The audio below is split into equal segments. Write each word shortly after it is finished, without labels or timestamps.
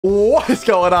What is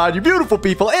going on, you beautiful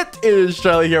people? It is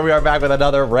Charlie here. We are back with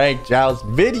another ranked Joust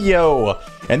video,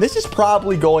 and this is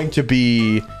probably going to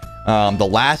be the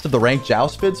last of the ranked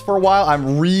Joust vids for a while.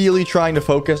 I'm really trying to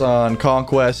focus on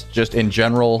Conquest just in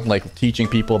general, like teaching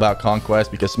people about Conquest,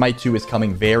 because Smite 2 is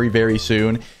coming very, very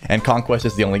soon, and Conquest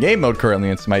is the only game mode currently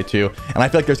in Smite 2, and I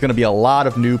feel like there's going to be a lot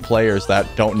of new players that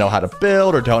don't know how to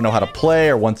build or don't know how to play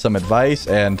or want some advice,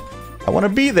 and I want to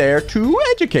be there to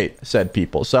educate said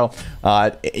people. So,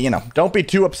 you know, don't be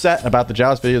too upset about the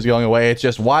Joust videos going away. It's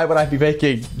just, why would I be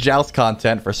making Joust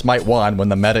content for Smite 1 when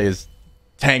the meta is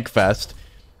Tank Fest,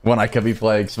 when I could be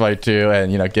playing Smite 2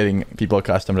 and, you know, getting people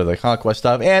accustomed to the Conquest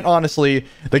stuff, and honestly,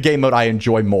 the game mode I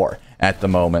enjoy more at the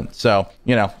moment. So,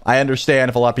 you know, I understand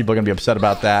if a lot of people are going to be upset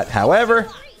about that. However,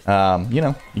 you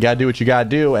know, you got to do what you got to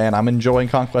do, and I'm enjoying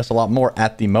Conquest a lot more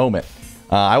at the moment.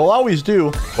 I will always do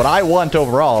what I want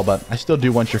overall, but I still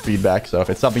do want your feedback. So if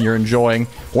it's something you're enjoying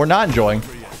or not enjoying,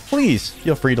 please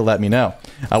feel free to let me know.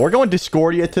 We're going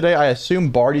Discordia today. I assume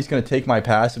Barty's going to take my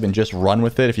passive and just run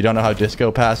with it. If you don't know how Disco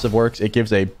passive works, it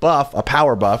gives a buff, a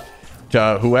power buff,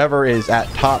 to whoever is at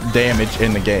top damage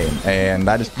in the game. And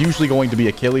that is usually going to be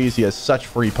Achilles. He has such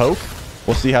free poke.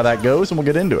 We'll see how that goes, and we'll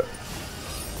get into it.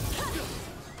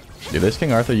 Dude, this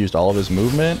King Arthur used all of his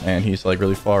movement, and he's like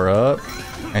really far up.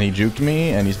 And he juked me,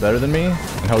 and he's better than me.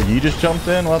 And oh, you just jumped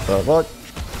in? What the fuck?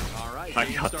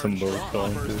 I got them both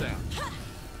going too.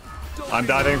 I'm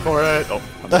diving for it. Oh,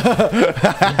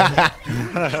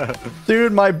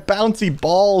 dude, my bouncy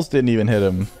balls didn't even hit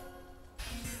him.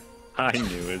 I knew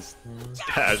his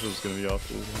dash was gonna be off.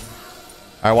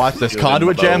 Alright, watch this.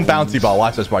 Conduit gem, bouncy ball.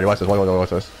 Watch this, buddy. Watch this. Watch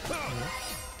this.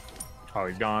 Oh,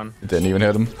 he's gone. It didn't even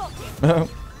hit him.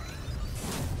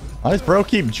 Why does bro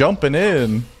keep jumping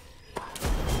in?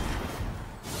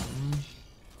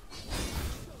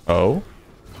 Oh.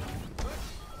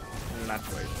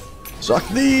 Suck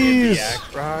these!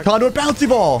 Conduit bouncy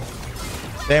ball!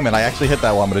 Damn it, I actually hit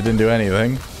that one, but it didn't do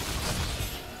anything.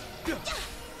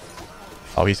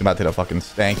 Oh, he's about to hit a fucking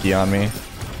stanky on me.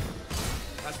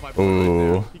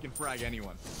 Ooh. He can frag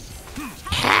anyone.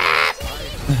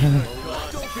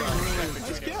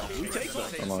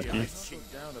 Unlucky.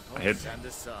 I hit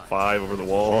 5 over the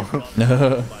wall.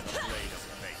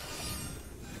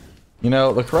 You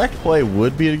know, the correct play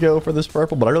would be to go for this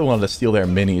purple, but I really wanted to steal their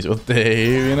minis with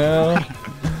Dave, you know?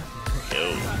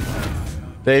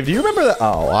 Dave, do you remember that?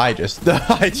 Oh, I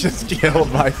just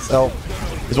killed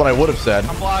myself, is what I would have said.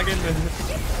 I'm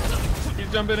vlogging.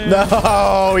 He's jumping in.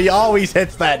 No, he always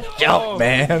hits that jump,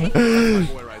 man.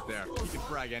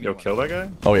 Yo, kill that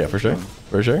guy? Oh, yeah, for sure.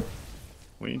 For sure.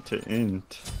 We need to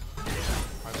int.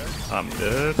 I'm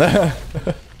dead.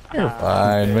 You're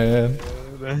fine, man.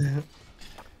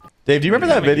 Dave, do you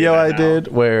remember that video I did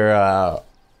where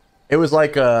it was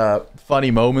like a funny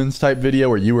moments type video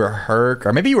where you were Herc,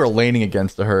 or maybe you were laning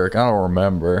against the Herc, I don't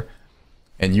remember,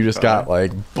 and you just got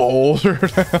like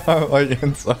bouldered like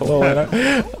in solo.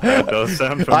 That does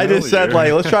sound familiar. I just said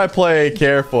like, let's try to play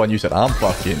careful, and you said I'm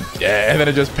fucking dead, and then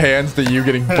it just pans to you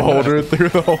getting bouldered through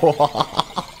the wall.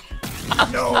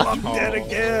 No, I'm dead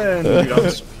again. Dude, I'm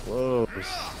so close.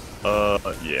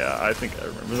 Yeah, I think I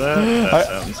remember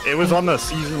that. It was on the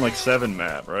season like 7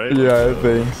 map, right? Yeah, I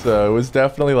think so. It was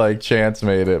definitely like Chance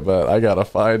made it, but I gotta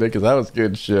find it because that was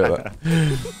good shit.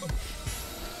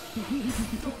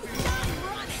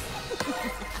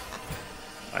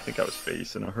 I think I was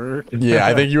facing a Herc. Yeah,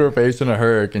 I think you were facing a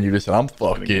Herc, and you just said, "I'm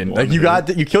fucking." Like you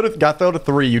killed it, got thrown to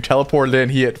 3. You teleported in,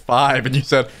 he hit 5, and you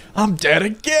said, "I'm dead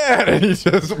again," and he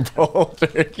just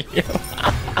bolted you.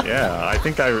 Yeah, I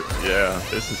think yeah,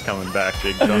 this is coming back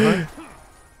big time.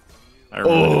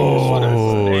 Oh,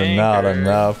 not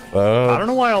enough. I don't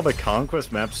know why all the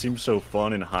Conquest maps seem so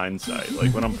fun in hindsight.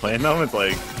 Like when I'm playing them, it's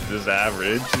like just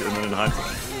average, and then in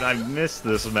hindsight, I missed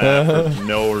this map for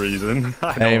no reason.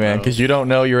 Hey man, because you don't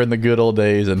know you're in the good old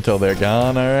days until they're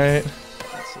gone. All right.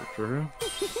 That's so true.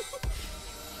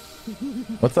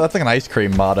 That's like an ice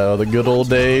cream motto. The good old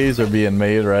days are being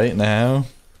made right now.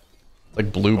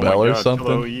 Like Bluebell or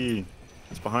something.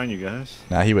 It's behind you guys.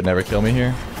 Nah, he would never kill me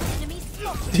here.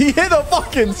 He hit a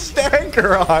fucking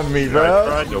stanker on me, bro.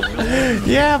 I tried to win.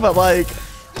 Yeah, but like,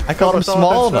 I called him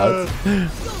small enough.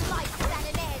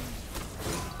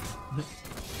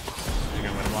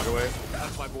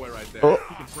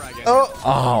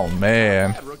 Oh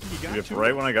man. If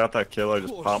right when I got that kill, I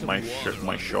just popped my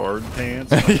shard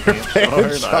pants. Your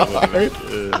pants shard.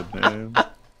 Good, man.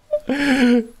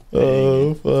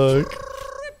 Oh fuck.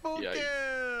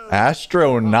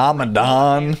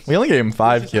 Astronomedon. We only gave him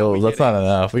 5 kills. That's not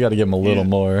enough. We got to give him a little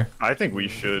more. I think we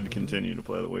should continue to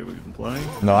play the way we've been playing.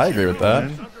 No, I agree with that.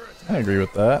 I agree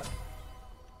with that.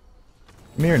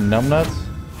 Give me your numbnuts.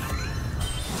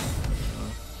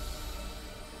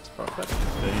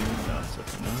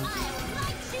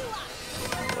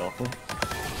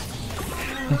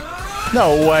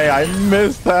 No way, I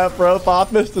missed that, bro.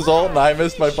 Thoth missed his ult and I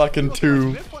missed my fucking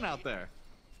 2.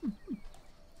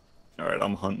 Alright,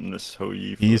 I'm hunting this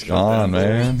Hou-Yi. He's gone,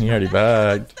 man. He already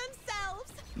bagged.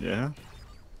 Yeah.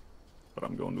 But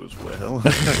I'm going to his well.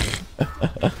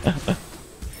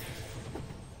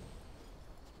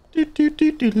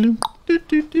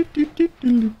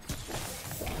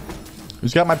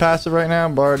 Who's got my passive right now?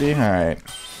 Barty? Alright.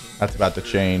 That's about to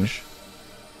change.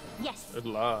 Yes. Good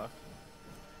luck.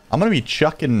 I'm gonna be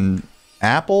chucking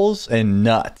apples and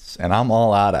nuts, and I'm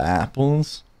all out of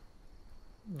apples.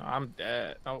 No, I'm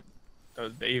dead. Oh,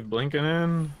 is Dave blinking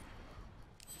in?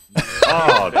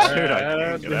 Oh, dude, I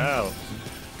can't get out.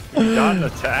 You got in the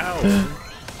tower.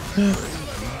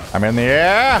 I'm in the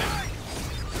air.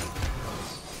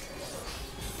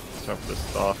 Start for the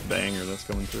soft banger that's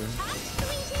coming through.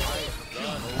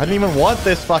 I didn't even want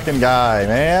this fucking guy,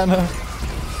 man. I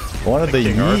wanted the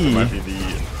King Arthur Yi. might be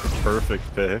the perfect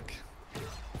pick.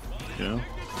 You know?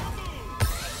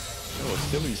 Oh,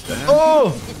 Achilles down.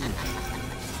 Oh!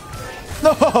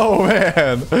 No,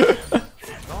 man.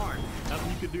 Darn,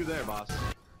 nothing you could do there, boss.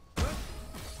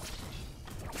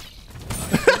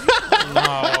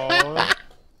 No.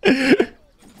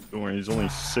 Don't worry, he's only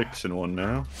 6-1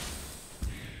 now.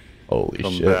 Holy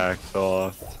Come shit. back,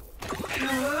 Thoth.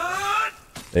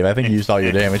 Dave, I think you used all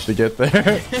your damage to get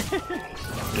there.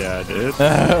 Yeah, I did.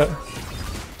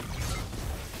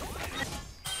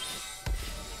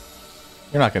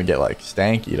 You're not gonna get like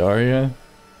stankied, are you?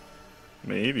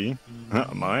 Maybe.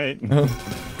 I might.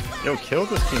 Yo, kill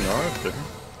this King Arthur.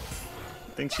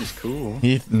 Thinks he's cool.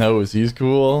 He knows he's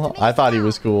cool. I thought he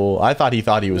was cool. I thought he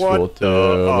was cool too.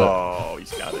 Oh,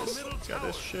 he's got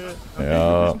his shit.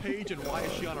 Yeah.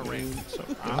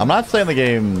 I'm not saying the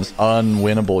game's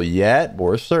unwinnable yet, but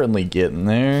we're certainly getting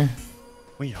there.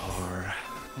 We are.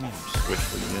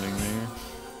 Swiftly getting there.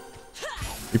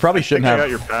 You probably shouldn't I have. got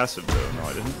your passive though. No,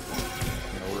 I didn't.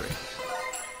 No worries.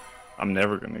 I'm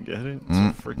never gonna get it. It's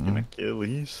a freaking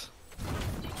Achilles.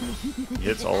 He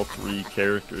hits all 3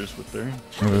 characters with their.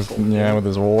 With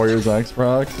his Warriors X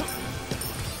procs.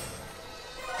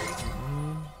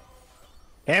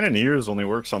 Cannoneers only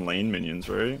works on lane minions,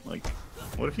 right? Like,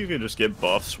 what if you could just get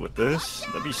buffs with this?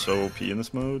 That'd be so OP in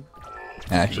this mode.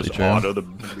 Actually, Just true. auto the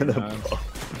buff.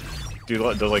 Dude,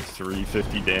 does like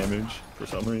 350 damage for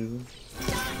some reason.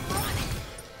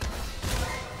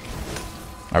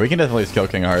 Alright, we can definitely just kill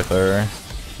King Arthur.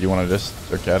 You want to just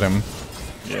get him?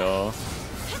 Yeah.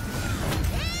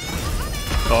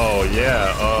 Oh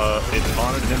yeah, it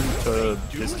honored him to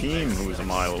his team who was a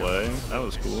mile away. That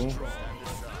was cool.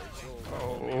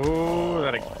 Oh,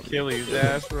 that Achilles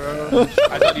ass, bro.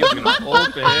 I thought he was gonna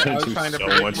ult it. I was trying to So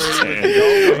predict much where he was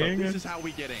damage. going. This is how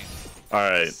we get in.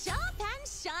 Alright.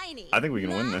 I think we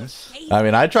can win this. I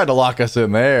mean, I tried to lock us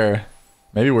in there.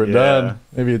 Maybe we're Yeah. done.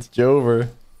 Maybe it's Jover.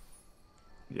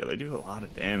 Yeah, they do a lot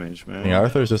of damage, man. King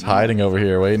Arthur's just hiding over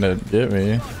here waiting to get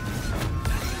me.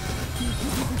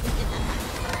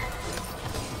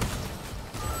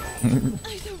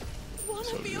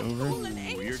 So over. Ooh,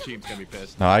 your team's gonna be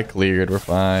pissed. No, I cleared. We're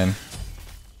fine.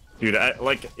 Dude,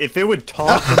 like, if it would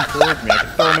toss him towards me, I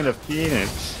could throw him into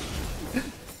Phoenix.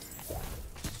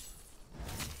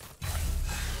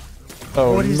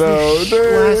 Oh What is no, this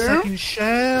last dude. second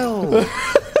shell?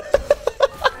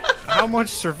 How much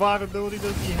survivability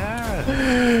does he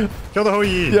have? Kill the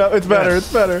Hou-Yi. Yeah, it's better. Yes.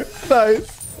 It's better.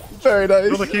 Nice. Very nice.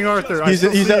 Kill the King Arthur. He's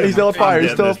still a fire.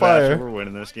 He's still a fire. We're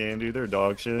winning this game, dude. They're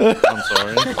dog shit. I'm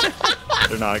sorry.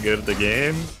 They're not good at the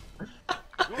game.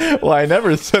 Well, I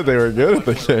never said they were good at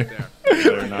the game.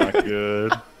 They're not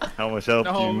good. How much help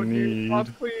do you need?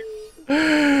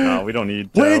 No, we don't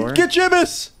need tower. Wait, get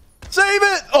Jimis! Save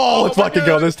it! Oh, let's fucking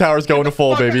go. This tower's going to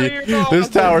full, baby. This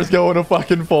tower's going to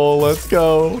fucking full. Let's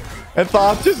go. And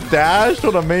Thoth just dashed.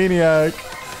 What a maniac.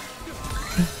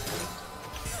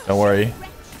 Don't worry.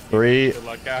 3, Good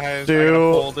luck, guys. 2, I gotta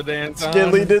pull the dance on.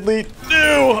 Skiddly diddly do.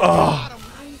 Oh.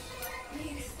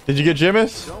 Did you get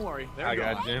Jimis? Don't worry. There I we go.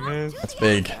 got Jimmy's. That's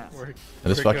big. That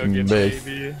is We're fucking cooking, big.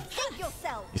 baby.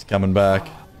 He's coming back.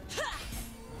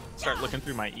 Start looking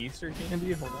through my Easter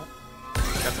candy. Hold up.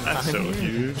 Got some That's time so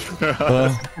here. huge.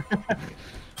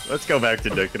 Let's go back to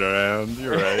dicking around.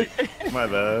 You're right. My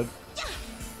bad.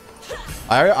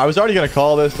 I was already going to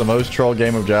call this the most troll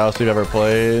game of Joust we've ever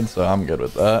played, so I'm good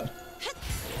with that.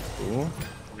 Cool.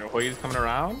 You know Hoy's coming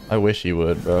around? I wish he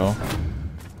would, bro.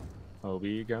 I'll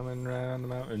be coming around the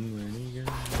mountain when he goes.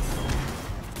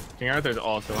 King Arthur's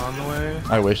also on the way.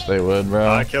 I wish they would, bro.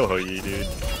 I kill Hou-Yi, dude.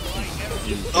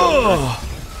 Oh.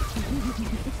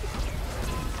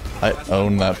 I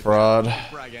own that fraud.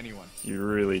 Frag anyone. You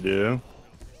really do.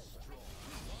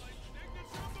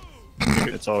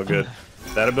 It's all good.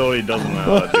 That ability doesn't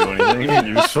do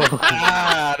anything useful.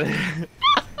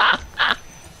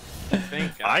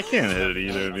 I can't hit it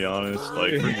either, to be honest.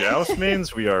 Like, for Joust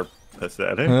mains, we are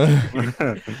pathetic.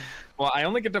 Well, I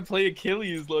only get to play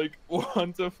Achilles like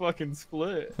once a fucking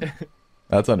split.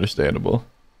 That's understandable.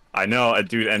 I know,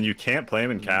 dude, and you can't play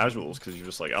him in casuals because you're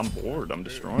just like, I'm bored, I'm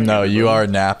destroying. No, everybody. you are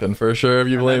napping for sure if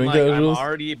you play him in casuals. I'm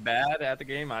already bad at the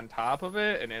game on top of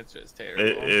it, and it's just terrible.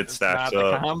 It stacks not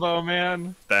up. the combo,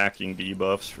 man. Stacking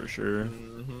debuffs for sure. All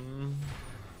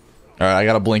right, I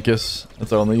got a Blinkus.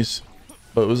 Let's own these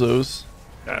bozos.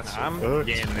 That's I'm so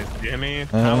getting this Jimmy.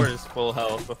 Power is full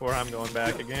health before I'm going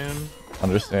back again.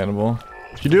 Understandable.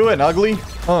 What you doing, ugly?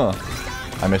 Huh.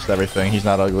 I missed everything. He's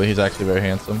not ugly. He's actually very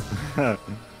handsome.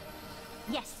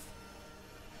 Yes.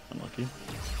 Unlucky.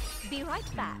 Be right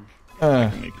back.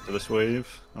 Make it to this wave.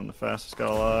 I'm the fastest guy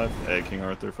alive. Hey, King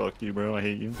Arthur, fuck you, bro. I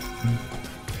hate you.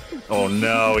 Oh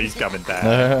no, he's coming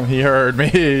back. He heard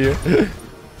me. Alright,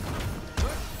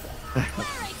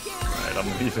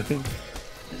 I'm leaving.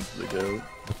 Here's the goat.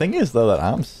 The thing is, though, that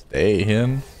I'm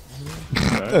staying.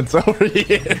 Right. It's over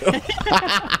you.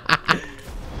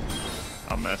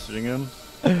 I'm messaging him.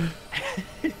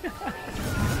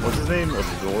 What's his name?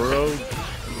 Zoro?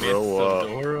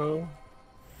 Zoro.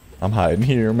 I'm hiding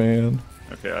here, man.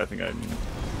 Okay, I think I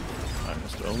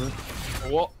missed over.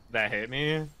 Whoa, that hit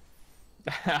me.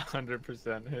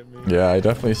 100% hit me. Yeah, I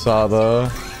definitely saw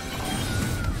the...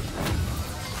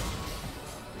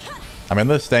 I'm in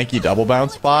the stanky double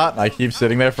bounce spot. I keep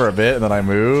sitting there for a bit and then I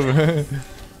move.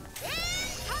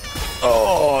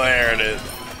 Oh, there it is.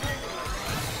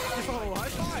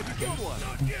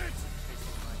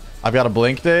 I've got a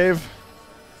blink, Dave.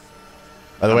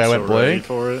 By the way, I went ready blink.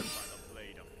 for it.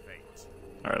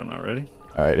 Alright, I'm not ready.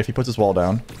 Alright, if he puts his wall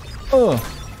down. Oh,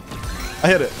 I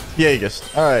hit it.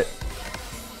 Jaegist. Alright.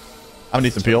 I'm gonna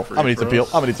need some peel. I'm gonna need some peel.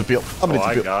 I'm gonna need some peel. I'm gonna need some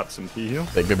I peel. got some peel.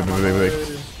 Big, big, big, big, big,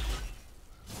 big.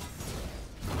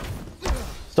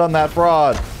 Stun that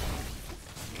fraud.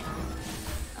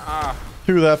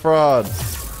 To that fraud.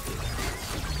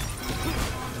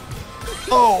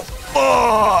 Oh,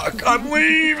 fuck! I'm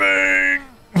leaving!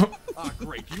 Ah,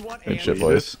 great. You want Good ants? shit,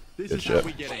 boys. This Good is how shit.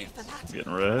 we get ants. I'm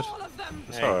getting red.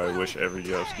 That's how I wish every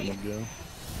Joust game would go.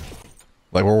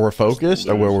 Like where we're focused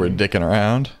or where we're dicking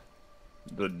around?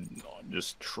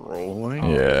 Just trolling.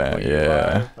 Yeah,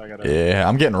 yeah. Yeah,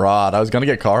 I'm getting rod. I was gonna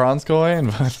get Charon's coin,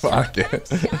 but fuck it.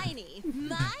 Shiny,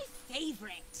 my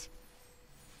favorite.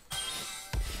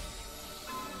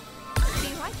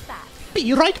 Be right back.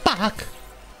 Be right back.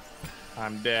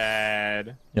 I'm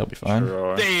dead. You'll be fine. Sure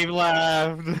are. Dave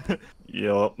laughed.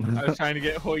 Yup. I was trying to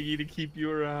get Hoyi to keep you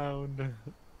around.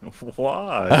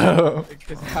 Why?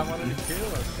 Because I wanted to kill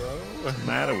him, bro. What's the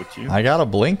matter with you? I got a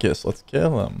Blinkus. Let's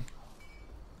kill him.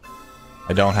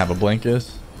 I don't have a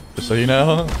Blinkus. Just so you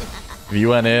know. If you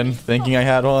went in thinking I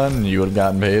had one, you would have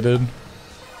gotten baited.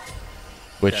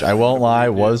 Which, I won't lie,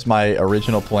 was my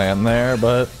original plan there,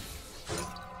 but...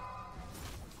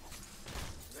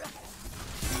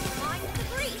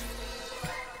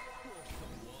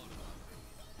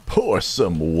 Pour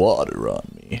some water on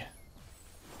me.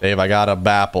 Dave, I got a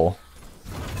Bapple.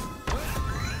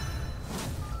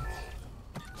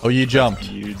 Oh, you jumped.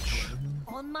 Huge.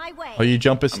 On my way. Oh, you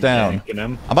jump us down. ganking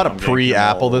him. I'm about I'm to ganking him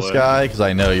pre-apple all the this way. guy because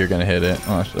I know you're gonna hit it.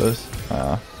 Watch this.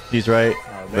 He's right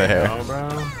there. No, bro.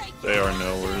 They are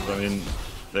nowhere. I mean,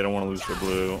 they don't want to lose their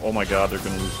blue. Oh my god, they're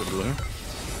going to lose their blue.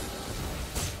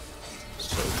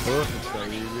 So cool. So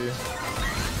easy.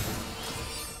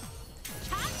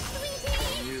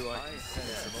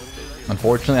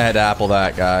 Unfortunately, I had to apple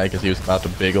that guy because he was about to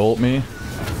big ult me.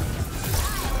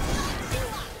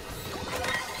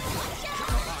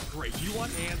 Ah, great. You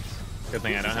want ants? Good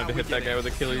thing I don't have to hit that guy with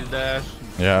Achilles dash.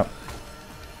 Yeah.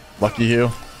 Lucky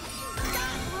you.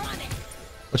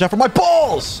 Watch out for my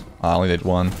balls! I only did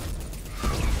one.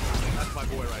 That's my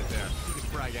boy right there. He can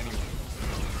frag anyone.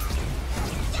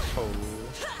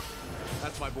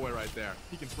 That's my boy right there.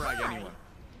 He can frag anyone.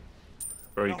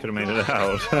 Bro, you could have made it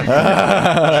out.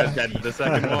 I dead the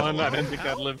second one. I didn't think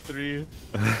I'd live 3.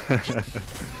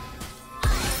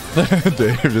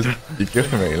 Dave, just you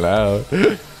could make it loud.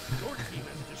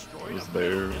 Was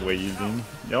there waving?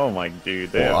 Oh my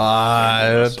dude, they What?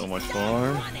 have so much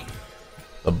fun.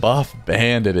 The buff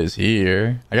bandit is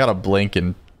here. I got a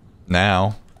blinking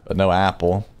now, but no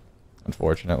apple,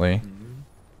 unfortunately.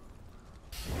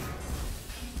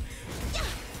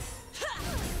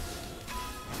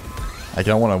 I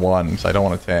don't want to one, so I don't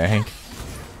want to tank.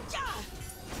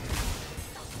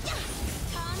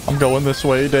 I'm going this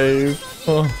way, Dave.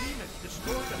 Oh.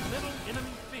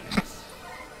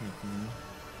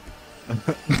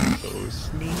 So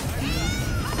sneaky.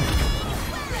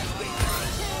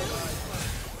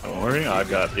 Don't worry, I've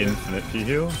got infinite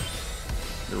heal.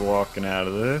 You're walking out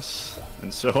of this,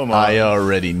 and so am I. I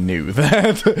already knew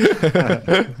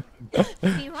that.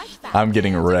 Be right back. I'm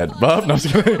getting red buff. No, I'm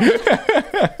just kidding.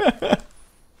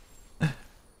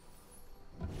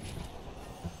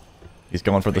 He's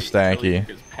going for the stanky.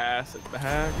 Just pass it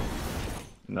back.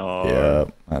 No.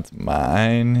 Yep, that's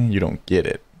mine. You don't get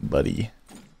it, buddy.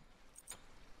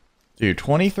 Dude,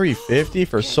 2350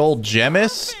 for Soul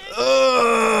Gemis?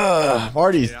 Ugh!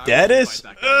 Marty's deadest?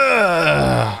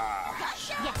 Ugh!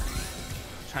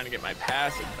 Trying to get my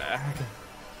passive back.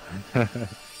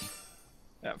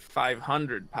 That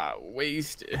 500 pot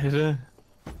wasted.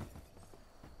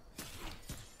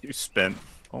 You spent.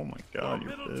 Oh my god,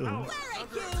 you're pissed.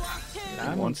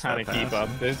 I'm Once trying that to keep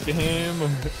passes. up this game.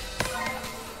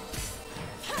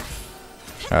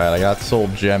 Alright, I got Soul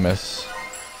Gemis.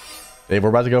 Dave, we're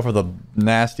about to go for the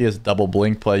nastiest double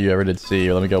blink play you ever did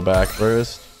see. Let me go back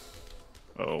first.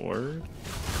 Oh, word?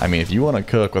 I mean, if you want to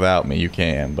cook without me, you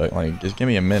can. But, like, just give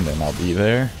me a minute and I'll be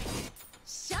there.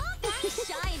 Sharp and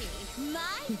shiny.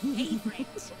 My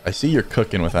favorite. I see you're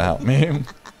cooking without me.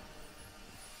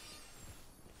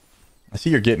 I see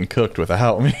you're getting cooked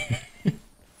without me.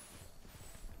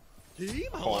 Team,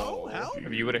 hello, help.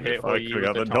 If you would have hit If while I you could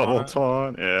have with got the double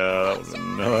taunt. Yeah, that would have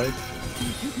been nice.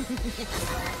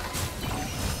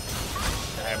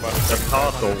 The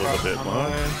console was a bit much.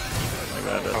 Like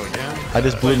that Oh yeah. I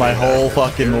just blew my whole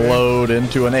fucking load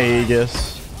into an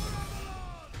Aegis.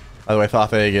 By the way,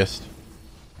 Thoth Aegis.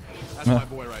 That's my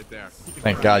boy right there. He can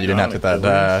Thank frag. God you didn't have to hit that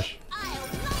dash.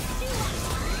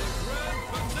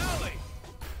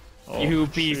 Oh, You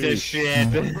piece of jeez. shit.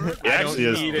 He I actually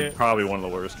don't need is it. probably one of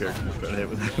the worst characters to hit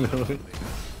with that ability.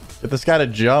 Get this guy to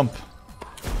jump.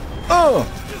 Oh!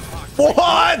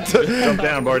 What? Jump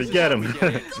down, Barty, get him.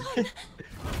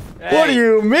 What do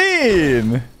you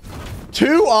mean?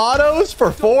 2 autos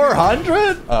for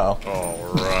 400? Uh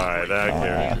oh. Alright, that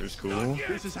character's cool.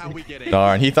 This is how we get it.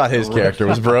 Darn, he thought his character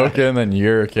was broken, and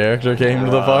your character came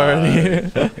to the party.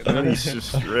 And then he's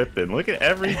just stripping. Look at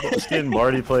every skin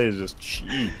Barty plays, just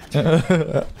cheap.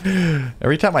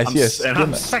 Every time I see a And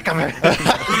I'm skin, sick of it.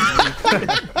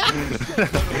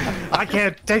 I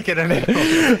can't take it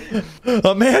anymore.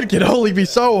 a man can only be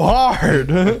so hard.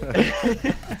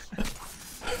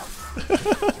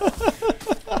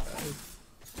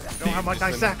 Know how much I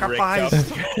Ricked sacrificed. up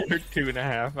for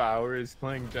 2.5 hours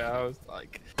playing Joust.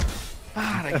 Like,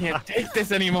 God, I can't take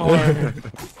this anymore.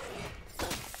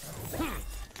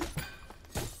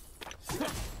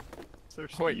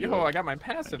 Wait, yo, I got my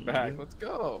passive back. Let's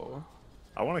go.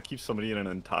 I want to keep somebody in an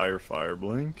entire fire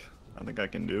blink. I think I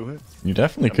can do it. You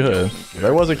definitely could. If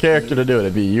there was a character to do it,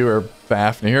 it'd be you or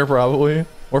Fafnir, probably.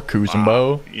 Or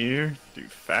Kuzumbo. Fafnir? Dude,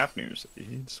 Fafnir's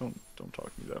AIDS. Don't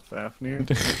talk to me about Fafnir.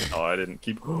 Oh, I didn't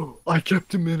keep. I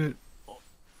kept him in it.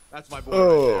 That's my boy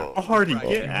right there. Hardy, Frag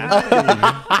get him. out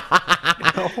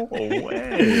of here. No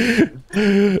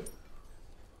way.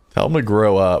 Tell him to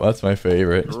grow up. That's my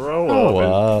favorite. Grow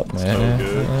up, is man. So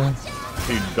good.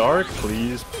 Dude, Dark,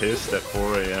 please, pissed at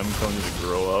 4 a.m. telling you to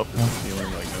grow up and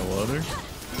feeling like no other.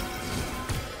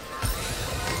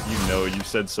 You know you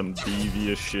said some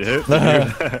devious shit.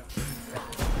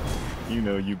 You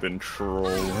know you've been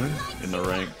trolling in the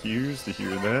rank queues to hear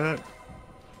that.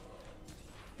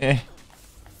 Eh.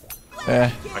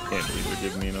 I can't believe they're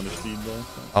giving me another speed ball.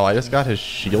 Oh, I just got his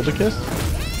shield to kiss?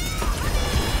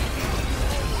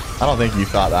 I don't think you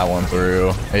thought that one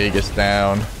through. Aegis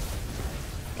down.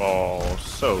 Oh,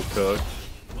 so cooked.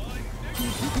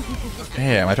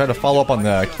 Damn, I tried to follow up on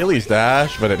the Achilles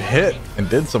dash, but it hit and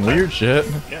did some weird shit.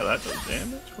 Yeah, that does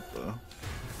damage. What the?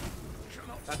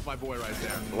 That's my boy right there.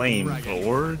 Flame Frag him.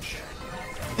 Forge?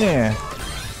 Yeah.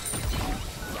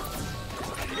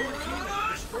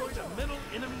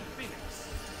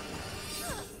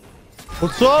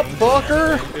 What's up,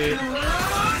 fucker?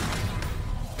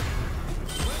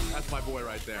 That's my boy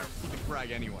right there. He can frag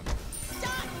anyone.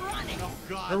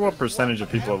 I wonder what percentage of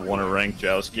people have won a ranked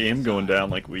Joust game going down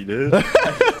like we did.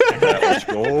 That much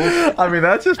gold. I mean,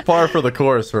 that's just par for the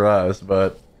course for us,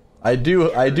 but I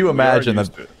do imagine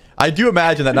that. I do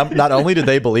imagine that not only did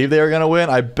they believe they were going to win,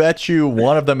 I bet you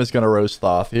one of them is going to roast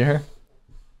Thoth here.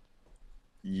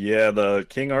 Yeah, the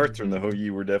King Arthur and the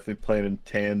Hoagie were definitely playing in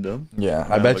tandem. Yeah,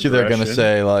 I bet you they're going to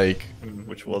say, like,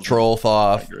 which was Troll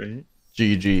Thoth, great.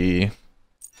 GG.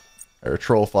 Or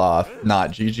Troll Thoth, not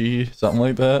GG, something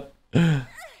like that.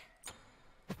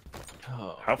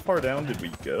 Oh. How far down did we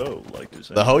go? Like, is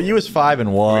The Hou is 5 and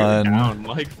We were 1. down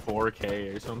like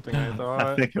 4K or something. I I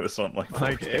thought. think it was something like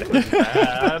Like that. it was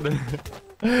bad.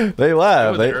 They It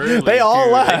left. was early, They all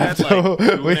too. left. They had like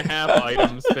two We- and a half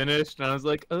items finished, and I was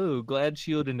like, "Oh, glad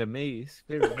shield and a mace."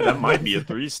 Very That might be a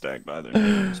 3-stack by their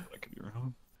names, but I could be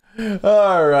wrong.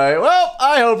 All right. Well,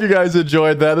 I hope you guys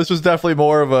enjoyed that. This was definitely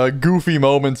more of a goofy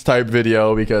moments type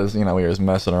video because, you know, we were just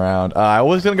messing around. I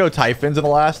was going to go Typhons in the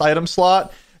last item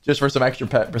slot just for some extra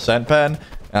percent pen.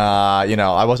 You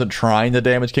know, I wasn't trying to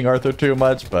damage King Arthur too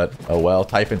much, but oh well.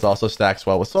 Typhons also stacks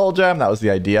well with Soul Gem. That was the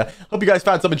idea. Hope you guys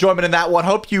found some enjoyment in that one.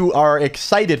 Hope you are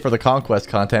excited for the Conquest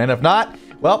content. And if not,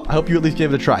 well, I hope you at least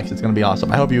give it a try because it's going to be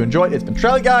awesome. I hope you enjoyed. It's been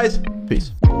Trelly, guys.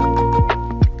 Peace.